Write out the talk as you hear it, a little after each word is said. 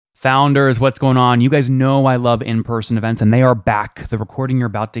Founders, what's going on? You guys know I love in-person events, and they are back. The recording you're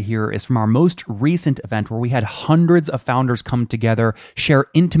about to hear is from our most recent event where we had hundreds of founders come together, share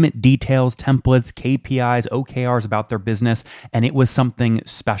intimate details, templates, KPIs, OKRs about their business, and it was something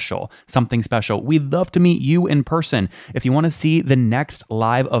special. We'd love to meet you in person. If you want to see the next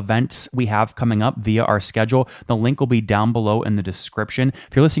live events we have coming up via our schedule, the link will be down below in the description.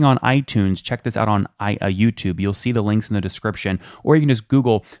 If you're listening on iTunes, check this out on YouTube. You'll see the links in the description, or you can just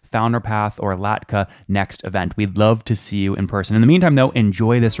Google Founder Path or Latka next event. We'd love to see you in person. In the meantime, though,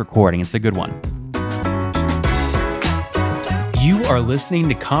 enjoy this recording. It's a good one. You are listening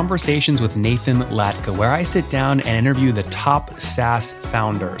to Conversations with Nathan Latka, where I sit down and interview the top SaaS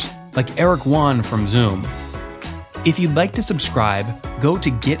founders, like Eric Yuan from Zoom. If you'd like to subscribe, go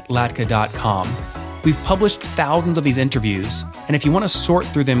to getlatka.com. We've published thousands of these interviews, and if you want to sort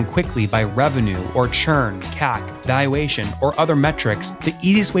through them quickly by revenue or churn, CAC, valuation, or other metrics, the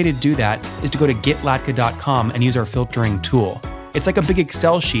easiest way to do that is to go to getlatka.com and use our filtering tool. It's like a big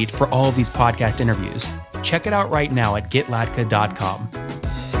Excel sheet for all of these podcast interviews. Check it out right now at getlatka.com.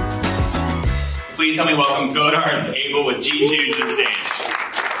 Please help me welcome Godard and Abel with G2 to the stage.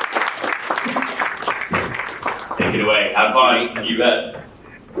 Take it away. Have fun. You bet.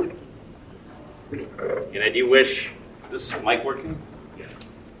 And I do wish, is this mic working? Yeah.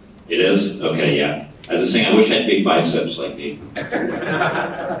 It is? Okay, yeah. As I was saying, I wish I had big biceps like Nathan.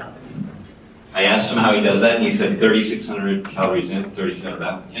 I asked him how he does that, and he said 3,600 calories in, 3,200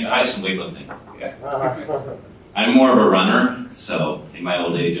 out. And probably some weightlifting. Yeah. I'm more of a runner, so in my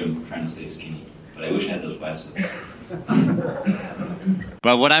old age, I'm trying to stay skinny. But I wish I had those biceps.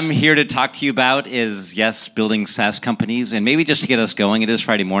 But what I'm here to talk to you about is, yes, building SaaS companies, and maybe just to get us going. It is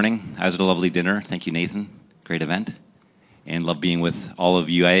Friday morning. I was at a lovely dinner. Thank you, Nathan. Great event. And love being with all of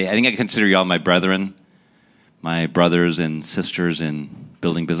you. I think I consider you all my brethren, my brothers and sisters in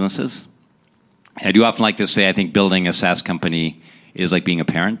building businesses. And I do often like to say I think building a SaaS company is like being a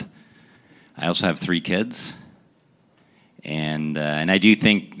parent. I also have 3 kids. And I do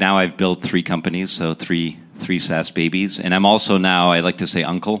think now I've built 3 companies, so three SaaS babies. And I'm also now, I like to say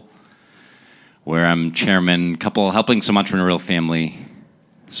uncle, where I'm chairman, helping some entrepreneurial family.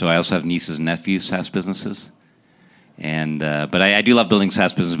 So I also have nieces and nephews, SaaS businesses. And but I do love building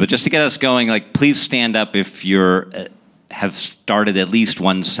SaaS businesses. But just to get us going, like, please stand up if you're have started at least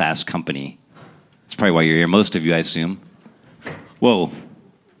one SaaS company. That's probably why you're here. Most of you, I assume. Whoa.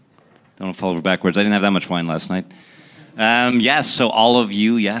 Don't fall over backwards. I didn't have that much wine last night. Yes, so all of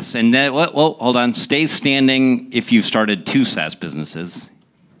you, yes. And then, well, hold on. Stay standing if you've started 2 SaaS businesses.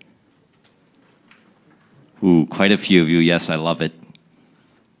 Ooh, quite a few of you. Yes, I love it.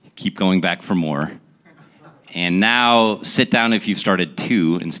 Keep going back for more. And now sit down if you've started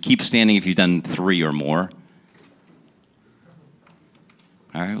 2, and keep standing if you've done 3 or more.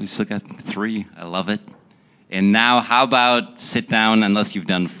 All right, we still got 3. I love it. And now how about sit down unless you've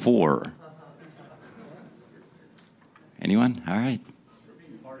done 4? Anyone? All right.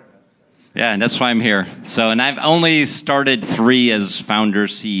 Yeah, and that's why I'm here. So, and I've only started 3 as founder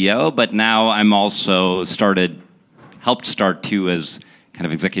CEO, but now I'm also helped start 2 as kind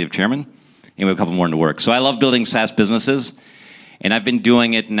of executive chairman, and we have a couple more in the work. So I love building SaaS businesses, and I've been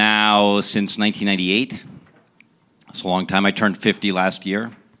doing it now since 1998. It's a long time. I turned 50 last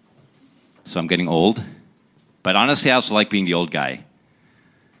year, so I'm getting old. But honestly, I also like being the old guy.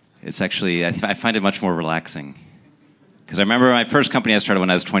 It's actually, I find it much more relaxing. Because I remember my first company I started when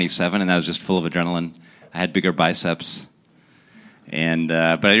I was 27, and I was just full of adrenaline. I had bigger biceps. And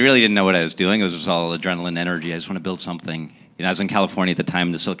but I really didn't know what I was doing. It was just all adrenaline energy. I just want to build something. You know, I was in California at the time,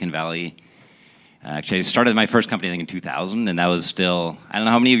 in the Silicon Valley. Actually, I started my first company, I think, in 2000, and that was still, I don't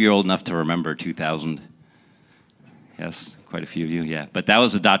know how many of you are old enough to remember 2000. Yes, quite a few of you, yeah. But that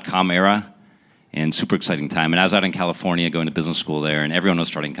was the dot-com era, and super exciting time. And I was out in California going to business school there, and everyone was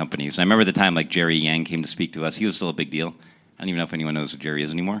starting companies. And I remember the time, like, Jerry Yang came to speak to us. He was still a big deal. I don't even know if anyone knows who Jerry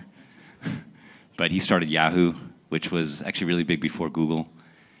is anymore. But he started Yahoo, which was actually really big before Google.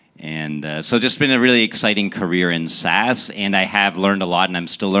 And so just been a really exciting career in SaaS, and I have learned a lot, and I'm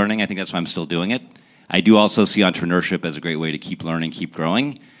still learning. I think that's why I'm still doing it. I do also see entrepreneurship as a great way to keep learning, keep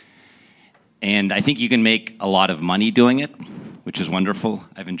growing. And I think you can make a lot of money doing it, which is wonderful.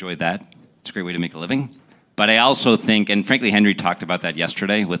 I've enjoyed that. It's a great way to make a living. But I also think, and frankly, Henry talked about that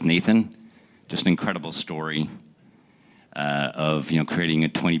yesterday with Nathan, just an incredible story of creating a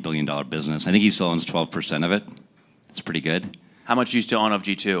 $20 billion business. I think he still owns 12% of it. It's pretty good. How much do you still own of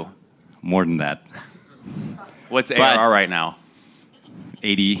G2? More than that. What's ARR right now?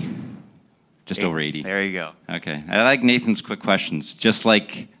 80. Just over 80. There you go. Okay. I like Nathan's quick questions. Just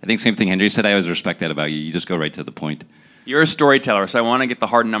like, I think same thing Henry said, I always respect that about you. You just go right to the point. You're a storyteller, so I want to get the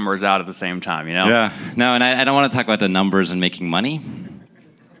hard numbers out at the same time, you know? Yeah. No, and I don't want to talk about the numbers and making money,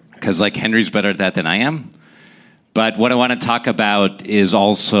 because like Henry's better at that than I am. But what I want to talk about is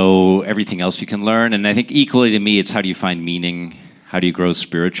also everything else you can learn. And I think equally to me, it's how do you find meaning? How do you grow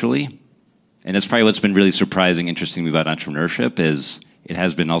spiritually? And that's probably what's been really surprising, interesting about entrepreneurship is it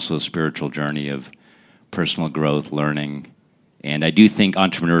has been also a spiritual journey of personal growth, learning. And I do think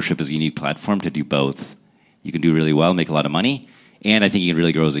entrepreneurship is a unique platform to do both. You can do really well, make a lot of money, and I think you can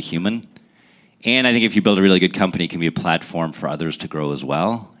really grow as a human. And I think if you build a really good company, it can be a platform for others to grow as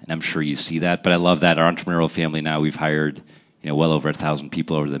well. And I'm sure you see that. But I love that our entrepreneurial family now, we've hired well over 1,000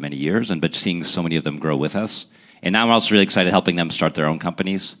 people over the many years, but seeing so many of them grow with us. And now I'm also really excited helping them start their own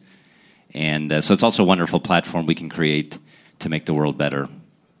companies. And so it's also a wonderful platform we can create to make the world better.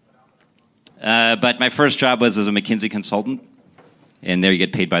 But my first job was as a McKinsey consultant. And there you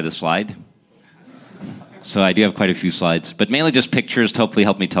get paid by the slide. So I do have quite a few slides, but mainly just pictures to hopefully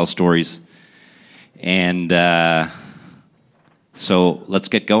help me tell stories. And so let's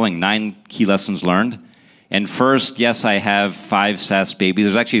get going. 9 key lessons learned. And first, yes, I have 5 SaaS babies.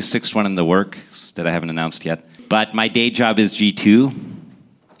 There's actually a 6th one in the works that I haven't announced yet. But my day job is G2,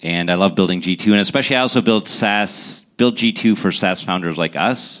 and I love building G2. And especially I also built G2 for SaaS founders like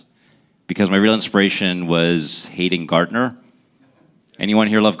us, because my real inspiration was hating Gartner. Anyone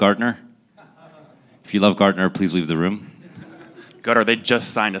here love Gartner? If you love Gartner, please leave the room. Gutter, they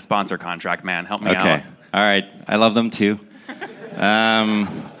just signed a sponsor contract, man. Help me out. Okay. All right. I love them too.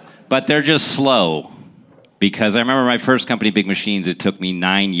 But they're just slow. Because I remember my first company, Big Machines, it took me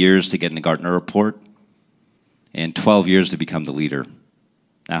 9 years to get in a Gartner report and 12 years to become the leader.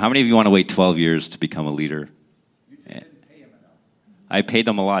 Now, how many of you want to wait 12 years to become a leader? You didn't pay him enough. I paid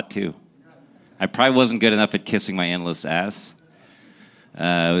them a lot too. I probably wasn't good enough at kissing my analyst's ass.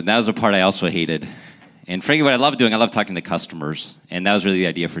 That was the part I also hated. And frankly, what I love doing, I love talking to customers. And that was really the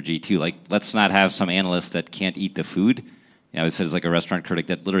idea for G2. Like, let's not have some analyst that can't eat the food. I said it's like a restaurant critic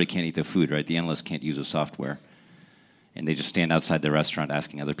that literally can't eat the food, right? The analyst can't use the software. And they just stand outside the restaurant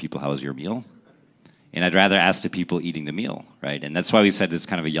asking other people, how was your meal? And I'd rather ask the people eating the meal, right? And that's why we said it's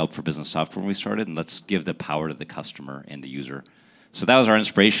kind of a Yelp for business software when we started, and let's give the power to the customer and the user. So that was our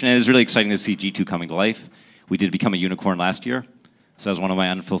inspiration, and it was really exciting to see G2 coming to life. We did become a unicorn last year. So that was one of my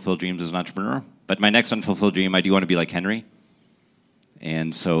unfulfilled dreams as an entrepreneur. But my next unfulfilled dream, I do want to be like Henry.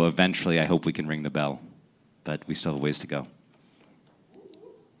 And so eventually I hope we can ring the bell. But we still have ways to go.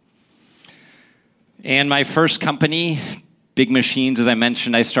 And my first company, Big Machines, as I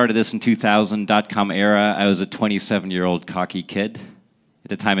mentioned, I started this in 2000, dot-com era. I was a 27-year-old cocky kid. At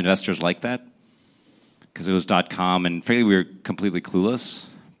the time, investors liked that because it was .com, and frankly, we were completely clueless.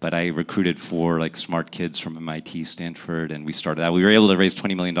 But I recruited 4 smart kids from MIT, Stanford, and we started that. We were able to raise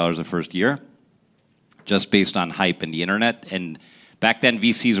 $20 million the first year, just based on hype and the internet. And back then,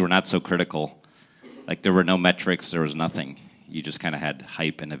 VCs were not so critical. There were no metrics, there was nothing. You just kind of had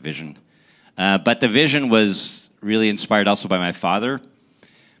hype and a vision. But the vision was really inspired also by my father.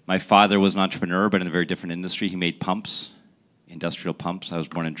 My father was an entrepreneur, but in a very different industry. He made pumps, industrial pumps. I was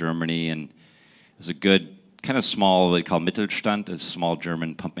born in Germany, and it was a good, kind of small, what they call Mittelstand, a small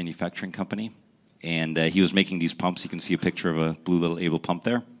German pump manufacturing company. And he was making these pumps. You can see a picture of a blue little Able pump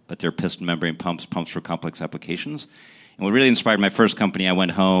there. But they're piston membrane pumps, pumps for complex applications. And what really inspired my first company, I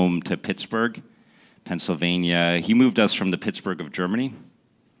went home to Pittsburgh, Pennsylvania. He moved us from the Pittsburgh of Germany,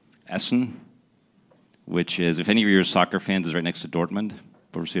 Essen, which is, if any of you are soccer fans, is right next to Dortmund,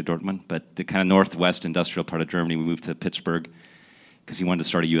 Borussia Dortmund. But the kind of northwest industrial part of Germany, we moved to Pittsburgh because he wanted to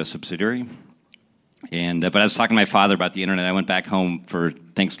start a U.S. subsidiary. And but I was talking to my father about the internet. I went back home for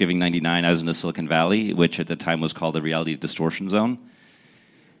Thanksgiving '99. I was in the Silicon Valley, which at the time was called the Reality Distortion Zone.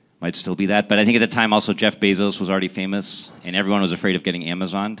 Might still be that. But I think at the time also Jeff Bezos was already famous, and everyone was afraid of getting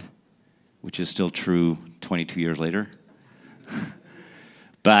Amazoned, which is still true 22 years later.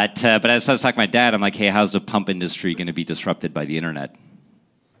 But as I was talking to my dad, I'm like, hey, how's the pump industry going to be disrupted by the internet?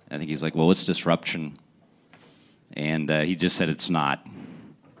 I think he's like, well, what's disruption? And he just said it's not.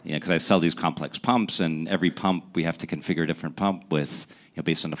 Because I sell these complex pumps, and every pump we have to configure a different pump with,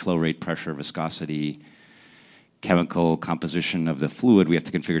 based on the flow rate, pressure, viscosity, chemical composition of the fluid. We have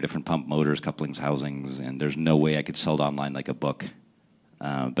to configure different pump motors, couplings, housings, and there's no way I could sell it online like a book.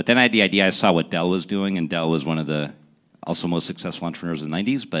 But then I had the idea. I saw what Dell was doing, and Dell was one of the also most successful entrepreneurs in the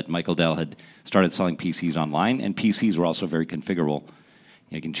 90s. But Michael Dell had started selling PCs online, and PCs were also very configurable.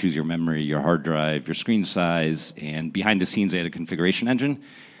 You can choose your memory, your hard drive, your screen size, and behind the scenes they had a configuration engine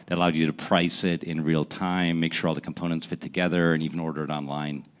that allowed you to price it in real time, make sure all the components fit together, and even order it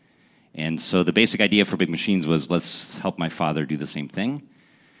online. And so the basic idea for Big Machines was, let's help my father do the same thing.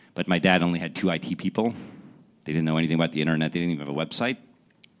 But my dad only had 2 IT people, They didn't know anything about the internet. They didn't even have a website.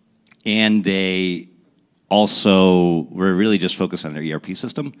 And they also were really just focused on their ERP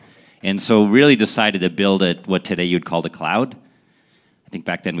system. And so really decided to build it what today you'd call the cloud. I think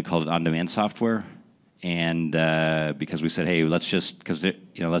back then we called it on-demand software. And because we said, hey, let's just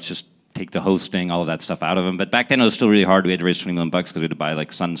take the hosting, all of that stuff out of them. But back then it was still really hard. We had to raise $20 million because we had to buy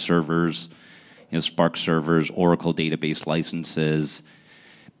like Sun servers, Spark servers, Oracle database licenses,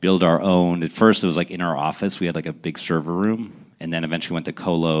 build our own. At first it was like in our office. We had like a big server room. And then eventually went to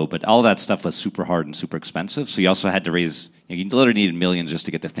colo. But all that stuff was super hard and super expensive. So you also had to raise, you literally needed millions just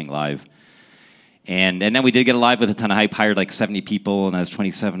to get the thing live. And then we did get it live with a ton of hype, hired like 70 people. And I was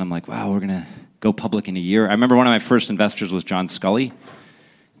 27. I'm like, wow, we're going to go public in a year. I remember one of my first investors was John Scully.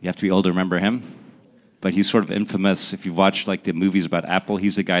 You have to be old to remember him. But he's sort of infamous. If you've watched like the movies about Apple,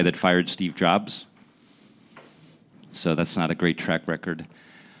 he's the guy that fired Steve Jobs. So that's not a great track record.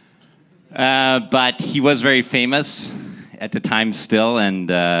 But he was very famous at the time still, and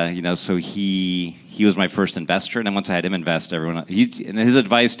so he was my first investor. And then once I had him invest, and his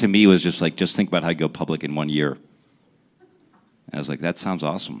advice to me was just think about how you go public in 1 year. And I was like, that sounds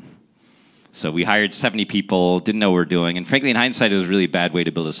awesome. So we hired 70 people, didn't know what we were doing, and frankly, in hindsight, it was a really bad way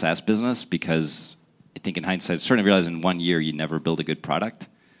to build a SaaS business because I think in hindsight, I certainly realized in 1 year you never build a good product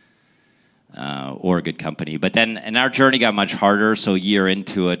or a good company. But then, and our journey got much harder. So a year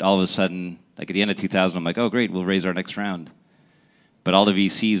into it, all of a sudden, like at the end of 2000, I'm like, oh, great, we'll raise our next round. But all the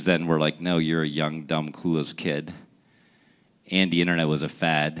VCs then were like, no, you're a young, dumb, clueless kid. And the internet was a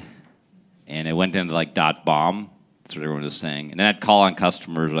fad. And it went into like .bomb. That's what everyone was saying. And then I'd call on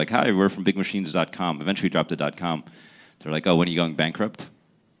customers like, hi, we're from bigmachines.com. Eventually we dropped to .com. They're like, oh, when are you going bankrupt?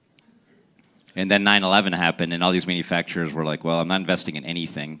 And then 9/11 happened, and all these manufacturers were like, well, I'm not investing in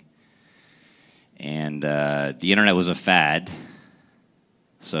anything. And the internet was a fad.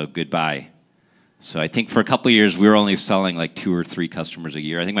 So goodbye. So I think for a couple of years, we were only selling like 2 or 3 customers a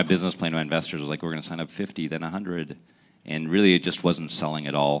year. I think my business plan to my investors was like, we're going to sign up 50, then 100. And really, it just wasn't selling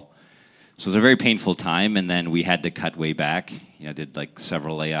at all. So it was a very painful time. And then we had to cut way back. Did like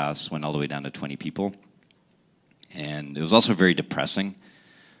several layoffs, went all the way down to 20 people. And it was also very depressing.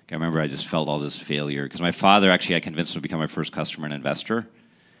 I remember I just felt all this failure. Because my father, actually, I convinced him to become my first customer and investor.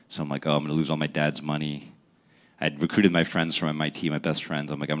 So I'm like, oh, I'm going to lose all my dad's money. I'd recruited my friends from MIT, my best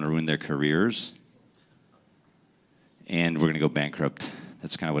friends. I'm like, I'm going to ruin their careers. And we're going to go bankrupt.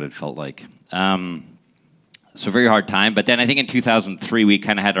 That's kind of what it felt like. So very hard time. But then I think in 2003, we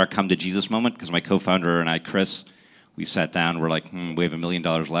kind of had our come to Jesus moment because my co-founder and I, Chris, we sat down. We're like, we have $1 million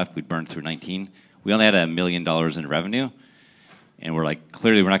left. We'd burned through 19. We only had $1 million in revenue. And we're like,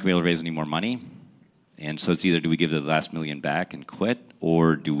 clearly we're not going to be able to raise any more money. And so it's either do we give the last $1 million back and quit,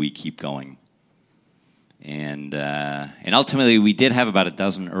 or do we keep going? And ultimately, we did have about a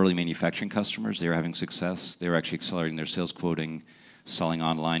dozen early manufacturing customers. They were having success. They were actually accelerating their sales quoting, selling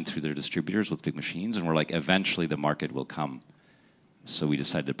online through their distributors with big machines. And we're like, eventually the market will come. So we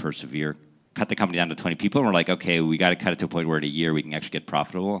decided to persevere, cut the company down to 20 people. And we're like, okay, we got to cut it to a point where in a year we can actually get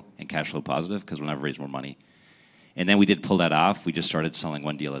profitable and cash flow positive because we'll never raise more money. And then we did pull that off. We just started selling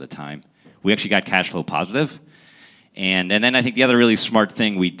one deal at a time. We actually got cash flow positive. And then I think the other really smart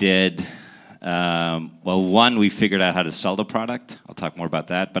thing we did, one, we figured out how to sell the product. I'll talk more about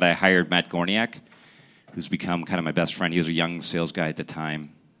that. But I hired Matt Gorniak, who's become kind of my best friend. He was a young sales guy at the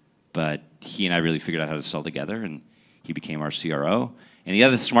time. But he and I really figured out how to sell together, and he became our CRO. And the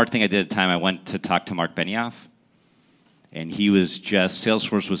other smart thing I did at the time, I went to talk to Mark Benioff. And he was just,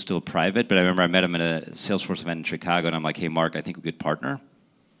 Salesforce was still private, but I remember I met him at a Salesforce event in Chicago, and I'm like, hey, Mark, I think we could partner.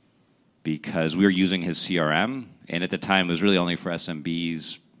 Because we were using his CRM, and at the time it was really only for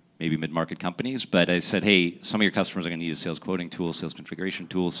SMBs, maybe mid-market companies. But I said, hey, some of your customers are going to need a sales quoting tool, sales configuration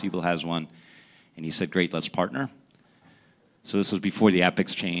tool. Siebel has one. And he said, great, let's partner. So this was before the App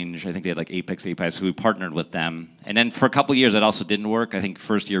Exchange. I think they had like Apex API, so we partnered with them. And then for a couple of years, that also didn't work. I think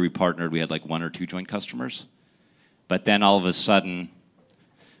first year we partnered, we had like 1 or 2 joint customers. But then all of a sudden,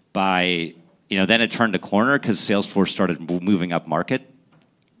 then it turned a corner because Salesforce started moving up market.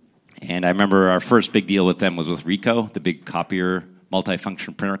 And I remember our first big deal with them was with Ricoh, the big copier,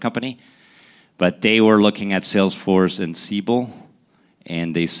 multifunction printer company. But they were looking at Salesforce and Siebel,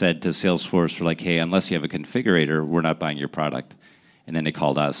 and they said to Salesforce, we're like, hey, unless you have a configurator, we're not buying your product. And then they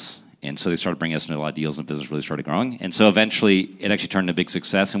called us. And so they started bringing us into a lot of deals, and the business really started growing. And so eventually, it actually turned into a big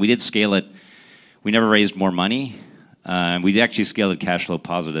success. And we did scale it. We never raised more money. We actually scaled it cash flow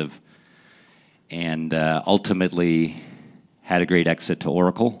positive. And ultimately had a great exit to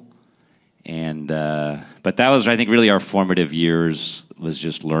Oracle. And but that was, I think, really our formative years was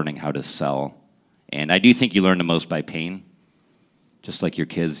just learning how to sell. And I do think you learn the most by pain. Just like your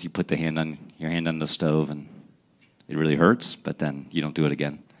kids, you put your hand on the stove and It really hurts, but then you don't do it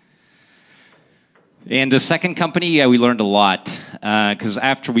again. And the second company, yeah, we learned a lot. Because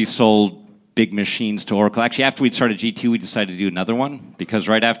after we sold Big Machines to Oracle, actually after we'd started G2, we decided to do another one. Because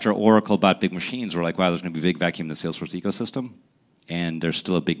right after Oracle bought Big Machines, we're like, wow, there's going to be a big vacuum in the Salesforce ecosystem. And there's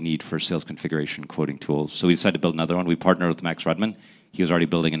still a big need for sales configuration quoting tools. So we decided to build another one. We partnered with Max Rudman. He was already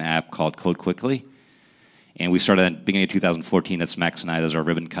building an app called Code Quickly. And we started at the beginning of 2014. That's Max and I. That's our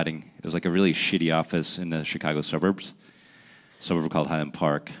ribbon cutting. It was like a really shitty office in the Chicago suburbs. A suburb called Highland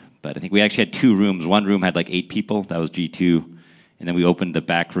Park. But I think we actually had 2 rooms. One room had like 8 people. That was G2. And then we opened the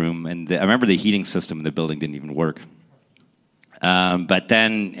back room. And I remember the heating system in the building didn't even work. But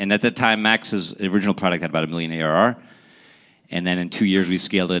then, and at the time, Max's original product had about $1 million ARR. And then in 2 years, we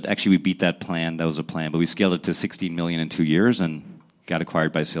scaled it. Actually, we beat that plan. That was a plan. But we scaled it to $16 million in 2 years and got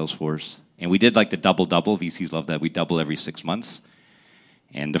acquired by Salesforce. And we did like the double-double. VCs love that. We double every 6 months.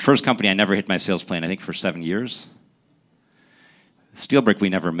 And the first company, I never hit my sales plan, I think, for 7 years. SteelBrick, we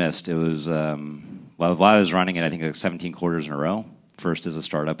never missed. It was, while I was running it, I think like 17 quarters in a row. First as a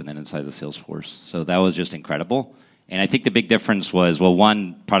startup and then inside the Salesforce. So that was just incredible. And I think the big difference was, well,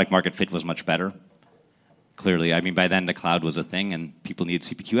 one, product market fit was much better. Clearly, I mean, by then the cloud was a thing and people needed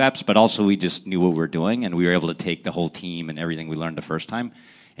CPQ apps, but also we just knew what we were doing and we were able to take the whole team and everything we learned the first time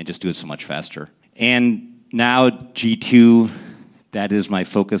and just do it so much faster. And now G2, that is my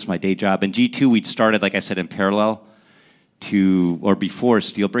focus, my day job. And G2, we'd started, like I said, in parallel to, or before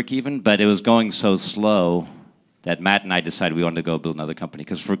SteelBrick even, but it was going so slow that Matt and I decided we wanted to go build another company.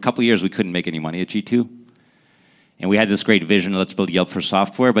 Because for a couple of years, we couldn't make any money at G2. And we had this great vision, let's build Yelp for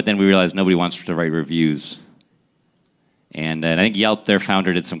software, but then we realized nobody wants to write reviews. And I think Yelp, their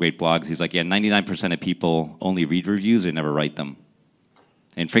founder, did some great blogs. He's like, yeah, 99% of people only read reviews, they never write them.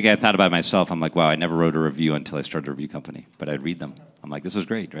 And I thought about it myself. I'm like, wow, I never wrote a review until I started a review company, but I'd read them. I'm like, this is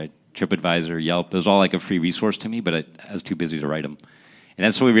great, right? TripAdvisor, Yelp, it was all like a free resource to me, but I was too busy to write them. And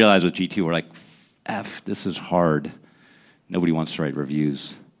that's what we realized with G2. We're like, this is hard. Nobody wants to write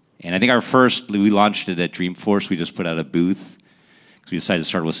reviews. And I think we launched it at Dreamforce. We just put out a booth. Because we decided to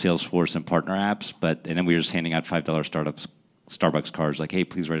start with Salesforce and partner apps. And then we were just handing out $5 Starbucks cards, like, hey,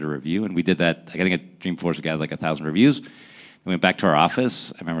 please write a review. And we did that. I think at Dreamforce, we got like 1,000 reviews. We went back to our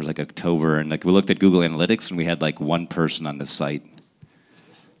office. I remember it was like October. And like we looked at Google Analytics, and we had like one person on the site.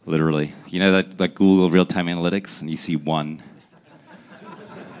 Literally. You know that like Google real-time analytics? And you see one.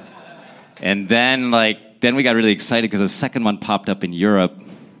 And then we got really excited because a second one popped up in Europe.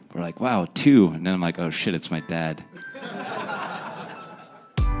 We're like, wow, 2. And then I'm like, oh, shit, it's my dad.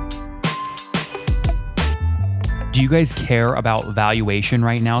 Do you guys care about valuation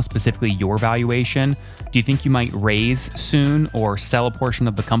right now, specifically your valuation? Do you think you might raise soon or sell a portion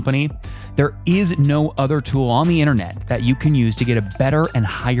of the company? There is no other tool on the internet that you can use to get a better and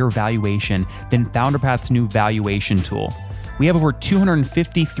higher valuation than FounderPath's new valuation tool. We have over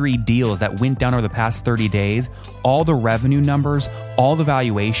 253 deals that went down over the past 30 days, all the revenue numbers, all the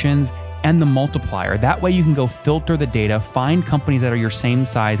valuations, and the multiplier. That way you can go filter the data, find companies that are your same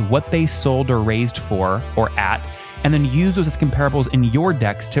size, what they sold or raised for or at, and then use those as comparables in your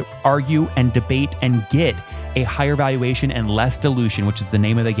decks to argue and debate and get a higher valuation and less dilution, which is the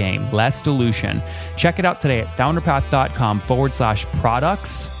name of the game, less dilution. Check it out today at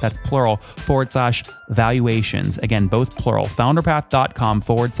founderpath.com/products, that's plural, /valuations. Again, both plural,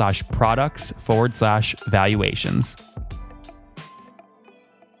 founderpath.com/products/valuations.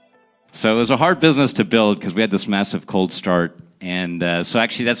 So it was a hard business to build because we had this massive cold start. And so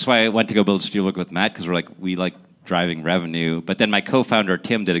actually that's why I went to go build SteelBrick with Matt, because we like driving revenue. But then my co-founder,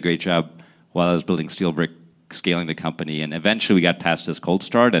 Tim, did a great job while I was building SteelBrick, scaling the company. And eventually we got past this cold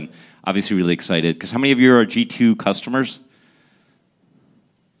start and obviously really excited. Because how many of you are G2 customers?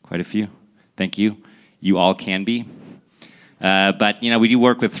 Quite a few. Thank you. You all can be. But we do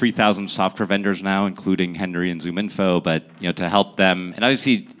work with 3,000 software vendors now, including Henry and ZoomInfo. But to help them, and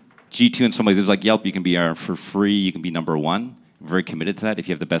obviously G2 in some ways is like Yelp. You can be for free. You can be number one. I'm very committed to that. If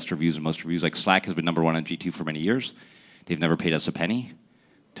you have the best reviews and most reviews, like Slack has been number one on G2 for many years. They've never paid us a penny,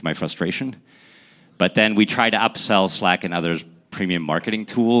 to my frustration. But then we try to upsell Slack and others premium marketing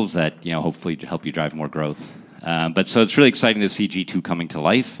tools that hopefully help you drive more growth. But so it's really exciting to see G2 coming to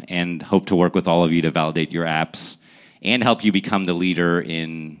life, and hope to work with all of you to validate your apps and help you become the leader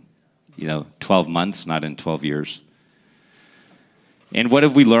in 12 months, not in 12 years. And what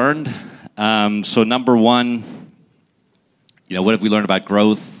have we learned? So number one, what have we learned about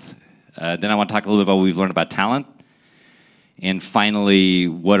growth? Then I want to talk a little bit about what we've learned about talent. And finally,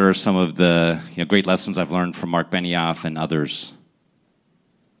 what are some of the great lessons I've learned from Mark Benioff and others?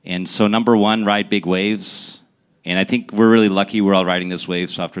 And so number one, ride big waves. And I think we're really lucky we're all riding this wave,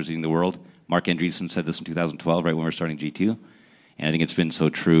 software's eating the world. Mark Andreessen said this in 2012, right when we were starting G2. And I think it's been so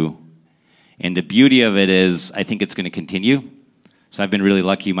true. And the beauty of it is, I think it's going to continue. So I've been really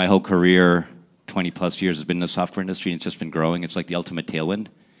lucky. My whole career, 20 plus years, has been in the software industry, and it's just been growing. It's like the ultimate tailwind.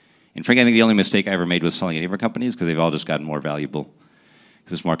 And frankly, I think the only mistake I ever made was selling any of our companies, because they've all just gotten more valuable.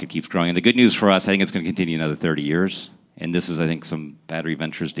 Because this market keeps growing. And the good news for us, I think it's going to continue another 30 years. And this is, I think, some Battery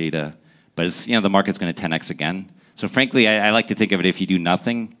Ventures data. But it's, the market's going to 10x again. So frankly, I like to think of it, if you do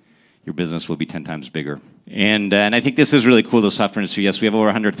nothing, your business will be 10 times bigger. And I think this is really cool, the software industry. Yes, we have over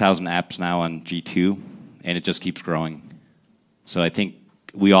 100,000 apps now on G2, and it just keeps growing. So I think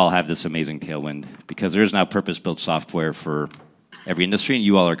we all have this amazing tailwind, because there is now purpose-built software for every industry, and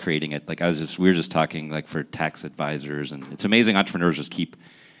you all are creating it. Like we were just talking, like for tax advisors, and it's amazing entrepreneurs just keep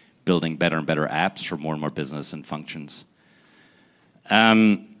building better and better apps for more and more business and functions.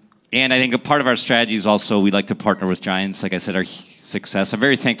 And I think a part of our strategy is also we like to partner with giants. Like I said, our success. I'm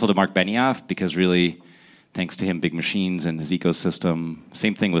very thankful to Mark Benioff, because really, thanks to him, Big Machines and his ecosystem.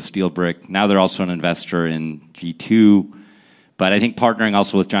 Same thing with SteelBrick. Now they're also an investor in G2. But I think partnering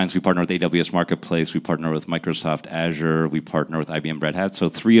also with giants, we partner with AWS Marketplace, we partner with Microsoft Azure, we partner with IBM Red Hat. So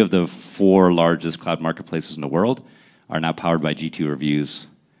 3 of the 4 largest cloud marketplaces in the world are now powered by G2 reviews.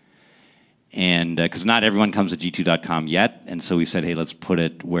 And because not everyone comes to G2.com yet, and so we said, hey, let's put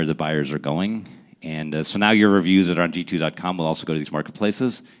it where the buyers are going. And so now your reviews that are on G2.com will also go to these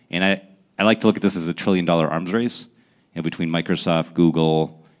marketplaces. And I like to look at this as a $1 trillion arms race, between Microsoft,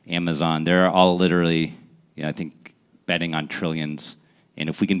 Google, Amazon. They're all literally, I think, betting on trillions. And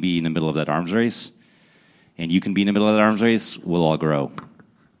if we can be in the middle of that arms race, and you can be in the middle of that arms race, we'll all grow.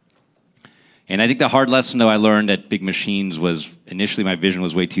 And I think the hard lesson, though, I learned at Big Machines was, initially my vision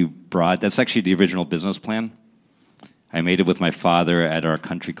was way too broad. That's actually the original business plan. I made it with my father at our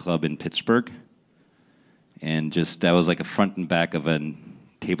country club in Pittsburgh. And that was like a front and back of a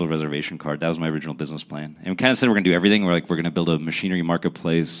table reservation card. That was my original business plan. And we kind of said we're going to do everything. We're going to build a machinery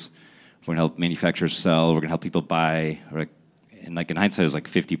marketplace. We're going to help manufacturers sell. We're going to help people buy. And in hindsight, it was like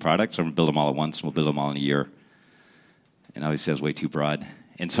 50 products. So I'm going to build them all at once, and we'll build them all in a year. And obviously, that was way too broad.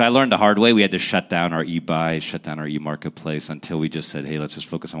 And so I learned the hard way. We had to shut down our e-buy, shut down our e-marketplace, until we just said, hey, let's just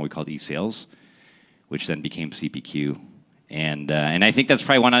focus on what we called e-sales, which then became CPQ. And I think that's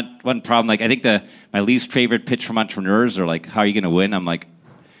probably one problem. Like, I think my least favorite pitch from entrepreneurs are like, how are you going to win? I'm like,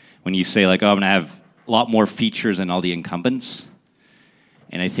 when you say like, oh, I'm going to have a lot more features than all the incumbents.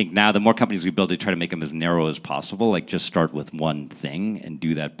 And I think now the more companies we build, they try to make them as narrow as possible. Like, just start with one thing and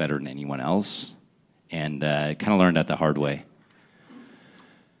do that better than anyone else. And I kind of learned that the hard way.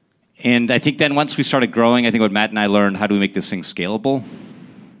 And I think then once we started growing, I think what Matt and I learned, how do we make this thing scalable?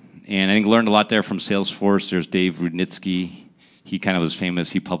 And I think learned a lot there from Salesforce. There's Dave Rudnitsky. He kind of was famous.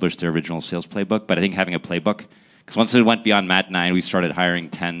 He published their original sales playbook. But I think having a playbook, because once it went beyond Matt and I, and we started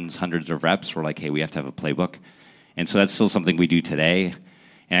hiring tens, hundreds of reps, we're like, hey, we have to have a playbook. And so that's still something we do today.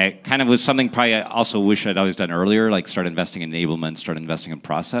 And I kind of was something probably I also wish I'd always done earlier, like start investing in enablement, start investing in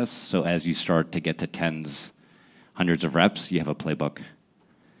process. So as you start to get to tens, hundreds of reps, you have a playbook.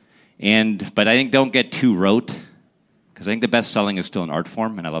 But I think don't get too rote, because I think the best selling is still an art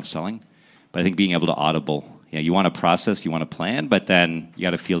form, and I love selling. But I think being able to audible, you want to process, you want to plan, but then you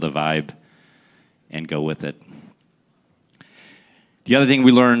got to feel the vibe and go with it. The other thing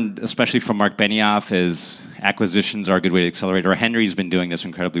we learned, especially from Mark Benioff, is acquisitions are a good way to accelerate. Or Henry's been doing this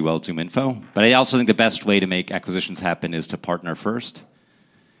incredibly well at ZoomInfo. But I also think the best way to make acquisitions happen is to partner first.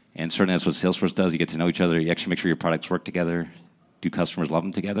 And certainly that's what Salesforce does. You get to know each other. You actually make sure your products work together. Do customers love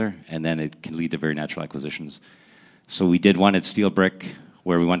them together? And then it can lead to very natural acquisitions. So we did one at SteelBrick,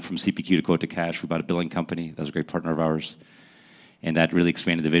 where we went from CPQ to quote to cash. We bought a billing company. That was a great partner of ours. And that really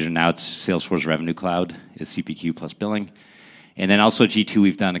expanded the vision. Now it's Salesforce Revenue Cloud is CPQ plus billing. And then also G2,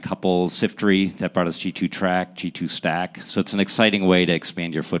 we've done a couple, Siftery, that brought us G2 Track, G2 Stack. So it's an exciting way to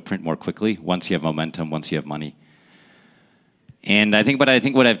expand your footprint more quickly once you have momentum, once you have money. And I think what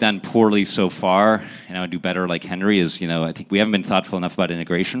I've done poorly so far, and I would do better like Henry, is, I think we haven't been thoughtful enough about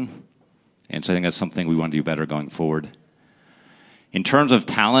integration. And so I think that's something we want to do better going forward. In terms of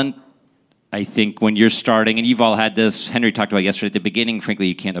talent, I think when you're starting, and you've all had this, Henry talked about yesterday, at the beginning, frankly,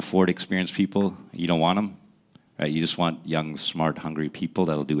 you can't afford experienced people. You don't want them. Right? You just want young, smart, hungry people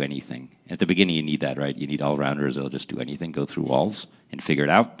that'll do anything. At the beginning, you need that, right? You need all-rounders that'll just do anything, go through walls, and figure it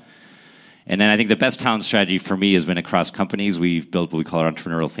out. And then I think the best talent strategy for me has been across companies. We've built what we call our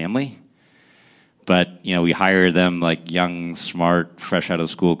entrepreneurial family. But, we hire them like young, smart, fresh out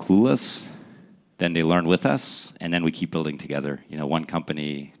of school, clueless. Then they learn with us, and then we keep building together. One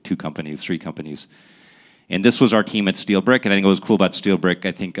company, 2 companies, 3 companies. And this was our team at SteelBrick, and I think what was cool about SteelBrick,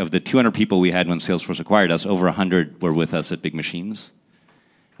 I think of the 200 people we had when Salesforce acquired us, over 100 were with us at Big Machines.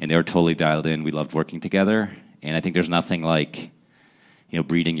 and they were totally dialed in. We loved working together, and I think there's nothing like,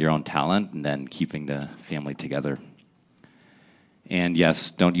 breeding your own talent and then keeping the family together. And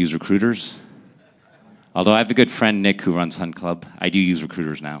yes, don't use recruiters. Although I have a good friend, Nick, who runs Hunt Club. I do use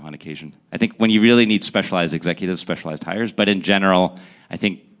recruiters now on occasion. I think when you really need specialized executives, specialized hires, but in general, I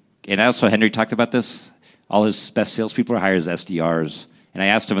think, and also Henry talked about this, all his best salespeople are hired as SDRs. And I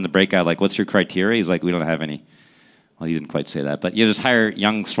asked him in the breakout, like, what's your criteria? He's like, we don't have any. Well, he didn't quite say that. But you just hire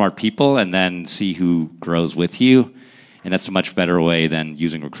young, smart people and then see who grows with you. And that's a much better way than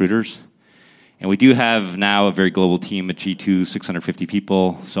using recruiters. And we do have now a very global team at G2, 650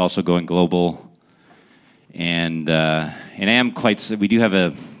 people. So also going global. And I am we do have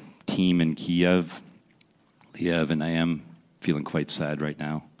a team in Kiev, and I am feeling quite sad right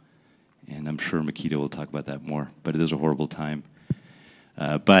now. And I'm sure Makita will talk about that more, but it is a horrible time.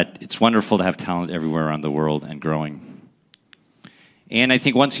 But it's wonderful to have talent everywhere around the world and growing. And I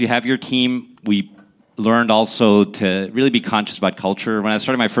think once you have your team, we learned also to really be conscious about culture. When I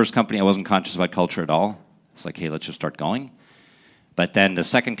started my first company, I wasn't conscious about culture at all. It's like, hey, let's just start going. But then the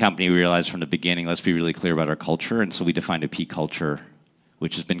second company, we realized from the beginning, let's be really clear about our culture. And so we defined a P culture,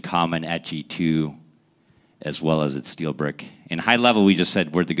 which has been common at G2 as well as at SteelBrick. In high level, we just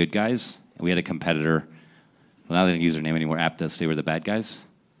said we're the good guys. And we had a competitor, well, now they don't use their name anymore, Aptus, they were the bad guys.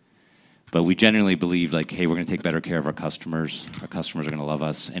 But we genuinely believed, like, hey, we're going to take better care of our customers. Our customers are going to love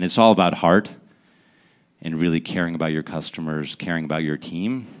us. And it's all about heart and really caring about your customers, caring about your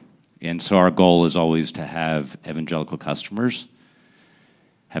team. And so our goal is always to have evangelical customers,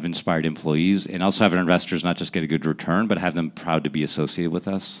 have inspired employees, and also have our investors not just get a good return, but have them proud to be associated with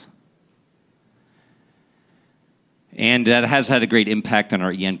us. And that has had a great impact on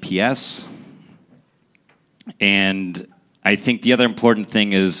our ENPS. And I think the other important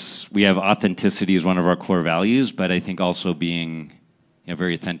thing is we have authenticity as one of our core values, but I think also being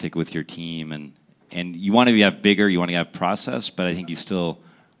very authentic with your team. And you want to have bigger, you want to have process, but I think you still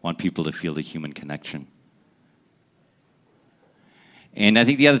want people to feel the human connection. And I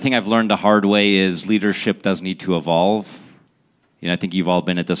think the other thing I've learned the hard way is leadership does need to evolve. I think you've all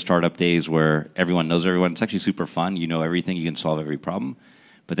been at the startup days where everyone knows everyone. It's actually super fun. You know everything. You can solve every problem.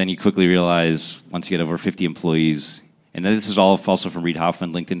 But then you quickly realize once you get over 50 employees, and this is all also from Reid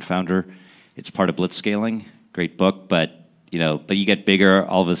Hoffman, LinkedIn founder. It's part of Blitzscaling. Great book. But you get bigger.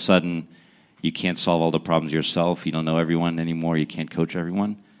 All of a sudden, you can't solve all the problems yourself. You don't know everyone anymore. You can't coach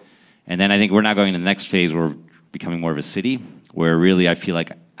everyone. And then I think we're now going to the next phase where we're becoming more of a city, where really I feel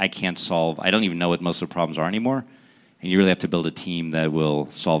like I don't even know what most of the problems are anymore. And you really have to build a team that will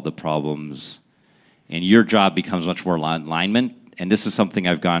solve the problems. And your job becomes much more alignment. And this is something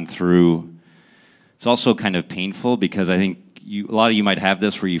I've gone through. It's also kind of painful because I think a lot of you might have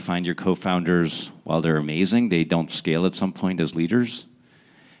this where you find your co-founders, while they're amazing, they don't scale at some point as leaders.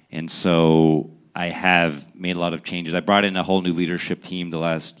 And so I have made a lot of changes. I brought in a whole new leadership team the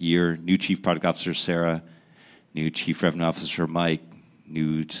last year. New Chief Product Officer, Sarah. New Chief Revenue Officer, Mike.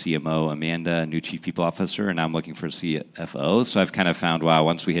 New CMO, Amanda. New Chief People Officer. And now I'm looking for a CFO. So I've kind of found, wow,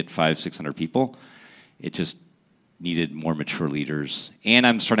 once we hit 500-600 people, it just needed more mature leaders. And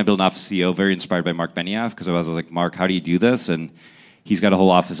I'm starting to build an office CEO, very inspired by Mark Benioff, because I was like, Mark, how do you do this? And he's got a whole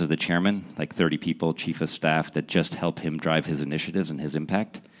office of the chairman, like 30 people, chief of staff, that just help him drive his initiatives and his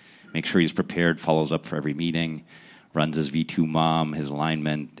impact. Make sure he's prepared, follows up for every meeting, runs his V2 mom, his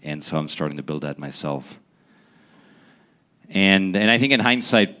alignment, and so I'm starting to build that myself. And I think in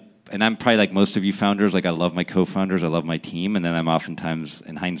hindsight, and I'm probably like most of you founders, like I love my co-founders, I love my team, and then I'm oftentimes,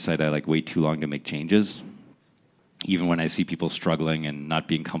 in hindsight, I like wait too long to make changes, even when I see people struggling and not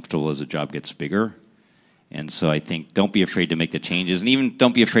being comfortable as the job gets bigger. And so I think don't be afraid to make the changes, and even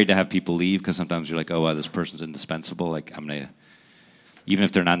don't be afraid to have people leave, because sometimes you're like, oh, wow, this person's indispensable, like I'm going to, even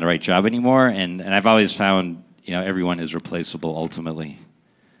if they're not in the right job anymore. And I've always found, everyone is replaceable ultimately.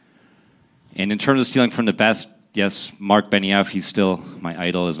 And in terms of stealing from the best, yes, Mark Benioff, he's still my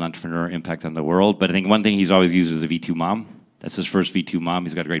idol as an entrepreneur, impact on the world. But I think one thing he's always used is a V2 mom. That's his first V2 mom.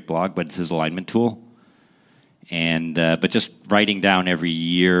 He's got a great blog, but it's his alignment tool. And but just writing down every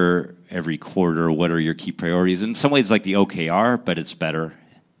year, every quarter, what are your key priorities? In some ways, like the OKR, but it's better.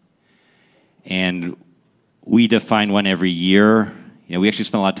 And we define one every year. We actually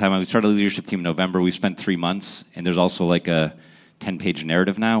spent a lot of time. We started a leadership team in November. We spent 3 months, and there's also like a 10-page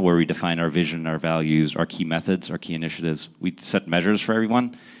narrative now where we define our vision, our values, our key methods, our key initiatives. We set measures for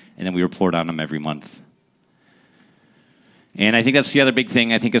everyone, and then we report on them every month. And I think that's the other big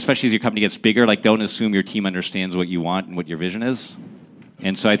thing. I think especially as your company gets bigger, like don't assume your team understands what you want and what your vision is.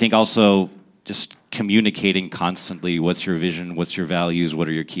 And so I think also just communicating constantly what's your vision, what's your values, what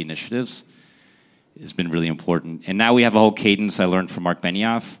are your key initiatives has been really important. And now we have a whole cadence I learned from Mark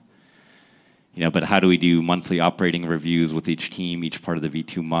Benioff. But how do we do monthly operating reviews with each team, each part of the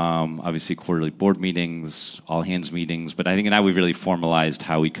V2 MOM, obviously quarterly board meetings, all hands meetings. But I think now we've really formalized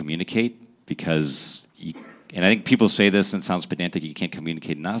how we communicate because, and I think people say this and it sounds pedantic, you can't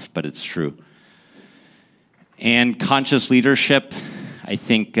communicate enough, but it's true. And conscious leadership, I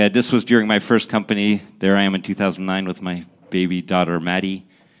think this was during my first company. There I am in 2009 with my baby daughter, Maddie,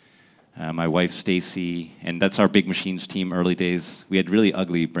 my wife, Stacy, and that's our Big Machines team, early days. We had really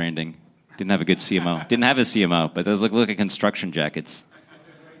ugly branding. Didn't have a good CMO. Didn't have a CMO, but those look like construction jackets.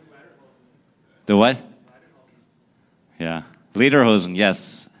 The what? Yeah. Lederhosen,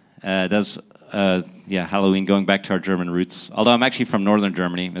 yes. Halloween, going back to our German roots. Although I'm actually from northern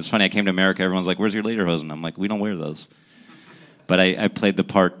Germany. It's funny, I came to America, everyone's like, where's your Lederhosen? I'm like, we don't wear those. But I played the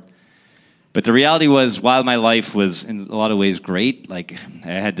part. But the reality was, while my life was in a lot of ways great, like I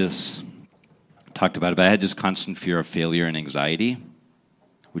had this, talked about it, but I had this constant fear of failure and anxiety,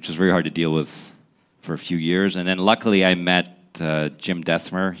 which was very hard to deal with for a few years. And then luckily I met Jim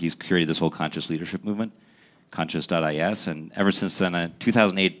Dethmer. He's created this whole conscious leadership movement, conscious.is. And ever since then, in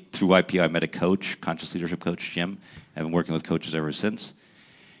 2008, through YPO, I met a coach, conscious leadership coach, Jim. I've been working with coaches ever since.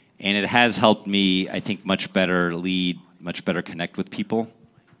 And it has helped me, I think, much better lead, much better connect with people.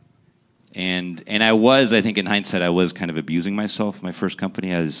 And I think in hindsight, I was kind of abusing myself. My first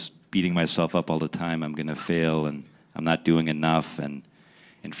company, I was beating myself up all the time. I'm going to fail, and I'm not doing enough. And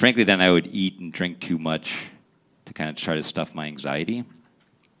frankly, then I would eat and drink too much to kind of try to stuff my anxiety.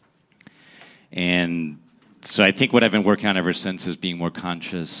 And so I think what I've been working on ever since is being more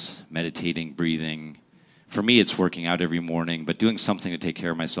conscious, meditating, breathing. For me, it's working out every morning, but doing something to take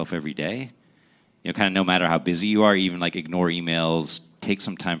care of myself every day. Kind of no matter how busy you are, even like ignore emails, take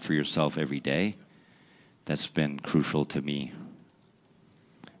some time for yourself every day. That's been crucial to me.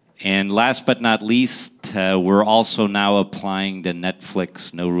 And last but not least, we're also now applying the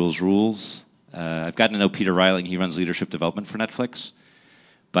Netflix No Rules rules. I've gotten to know Peter Reiling. He runs leadership development for Netflix.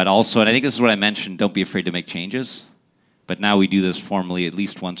 But also, and I think this is what I mentioned, don't be afraid to make changes. But now we do this formally at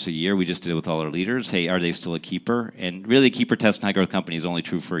least once a year. We just did it with all our leaders. Hey, are they still a keeper? And really, a keeper test in high growth company is only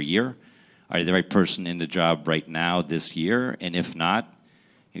true for a year. Are they the right person in the job right now this year? And if not,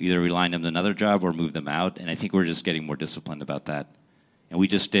 you either reline them to another job or move them out. And I think we're just getting more disciplined about that. And we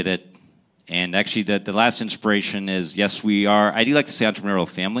just did it. And actually, the last inspiration is, yes, we are, I do like to say entrepreneurial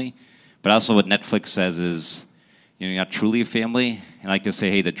family, but also what Netflix says is, you're not truly a family. And I like to say,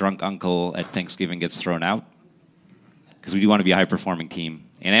 hey, the drunk uncle at Thanksgiving gets thrown out. Because we do want to be a high-performing team.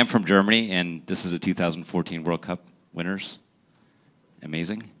 And I am from Germany, and this is the 2014 World Cup winners.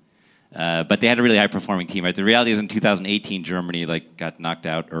 Amazing. But they had a really high-performing team, right? The reality is in 2018, Germany got knocked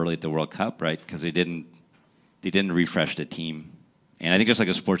out early at the World Cup, right? Because they didn't refresh the team. And I think just like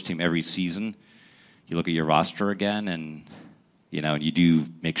a sports team, every season, you look at your roster again, and you do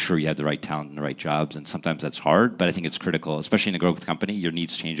make sure you have the right talent and the right jobs. And sometimes that's hard, but I think it's critical, especially in a growth company. Your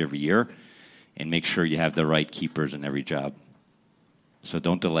needs change every year, and make sure you have the right keepers in every job. So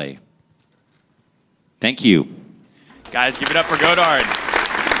don't delay. Thank you. Guys, give it up for Godard.